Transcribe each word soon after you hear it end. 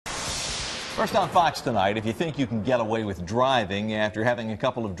First on Fox tonight, if you think you can get away with driving after having a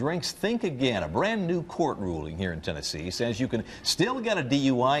couple of drinks, think again. A brand new court ruling here in Tennessee says you can still get a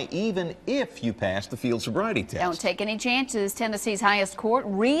DUI even if you pass the field sobriety test. Don't take any chances. Tennessee's highest court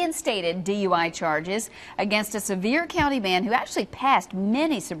reinstated DUI charges against a Sevier County man who actually passed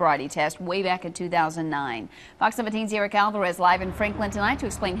many sobriety tests way back in 2009. Fox 17's Eric Alvarez live in Franklin tonight to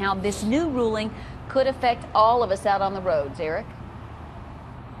explain how this new ruling could affect all of us out on the roads. Eric?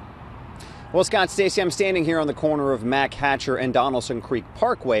 Well, Scott, Stacy, I'm standing here on the corner of Mack Hatcher and Donaldson Creek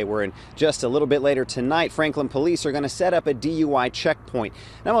Parkway, where in just a little bit later tonight, Franklin police are going to set up a DUI checkpoint.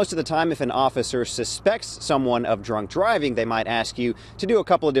 Now, most of the time, if an officer suspects someone of drunk driving, they might ask you to do a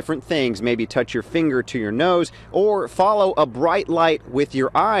couple of different things, maybe touch your finger to your nose or follow a bright light with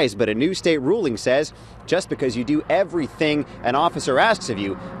your eyes. But a new state ruling says just because you do everything an officer asks of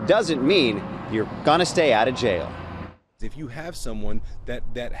you doesn't mean you're going to stay out of jail. If you have someone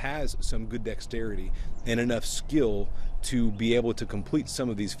that has some good dexterity and enough skill to be able to complete some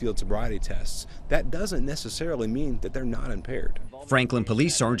of these field sobriety tests, that doesn't necessarily mean that they're not impaired. Franklin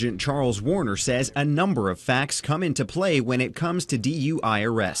Police Sergeant Charles Warner says a number of facts come into play when it comes to DUI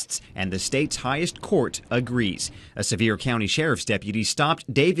arrests, and the state's highest court agrees. A Sevier County Sheriff's deputy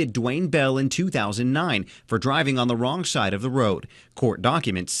stopped David Dwayne Bell in 2009 for driving on the wrong side of the road. Court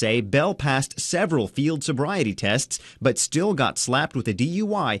documents say Bell passed several field sobriety tests, but still got slapped with a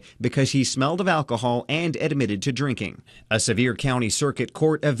DUI because he smelled of alcohol and admitted to drinking. A Sevier County Circuit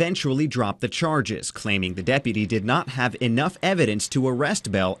Court eventually dropped the charges, claiming the deputy did not have enough evidence to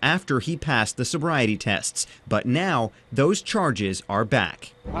arrest Bell after he passed the sobriety tests. But now, those charges are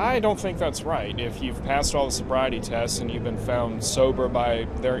back. I don't think that's right. If you've passed all the sobriety tests and you've been found sober by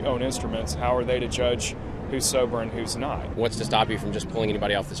their own instruments, how are they to judge who's sober and who's not? What's to stop you from just pulling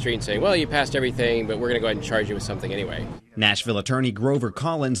anybody off the street and saying, well, you passed everything, but we're going to go ahead and charge you with something anyway? Nashville attorney Grover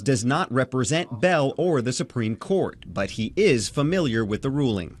Collins does not represent Bell or the Supreme Court, but he is familiar with the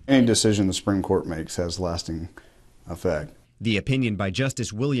ruling. Any decision the Supreme Court makes has lasting effect. The opinion by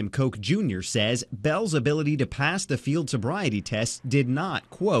Justice William Koch Jr. says Bell's ability to pass the field sobriety test did not,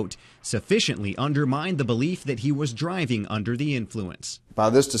 quote, sufficiently undermine the belief that he was driving under the influence.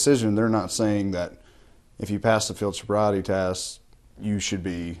 By this decision, they're not saying that if you pass the field sobriety test, you should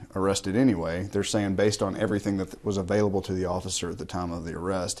be arrested anyway. They're saying based on everything that was available to the officer at the time of the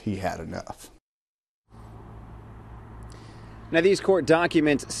arrest, he had enough. Now, these court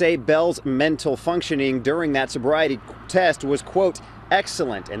documents say Bell's mental functioning during that sobriety test was, quote,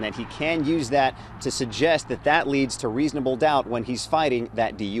 excellent, and that he can use that to suggest that that leads to reasonable doubt when he's fighting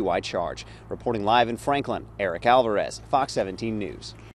that DUI charge. Reporting live in Franklin, Eric Alvarez, Fox 17 News.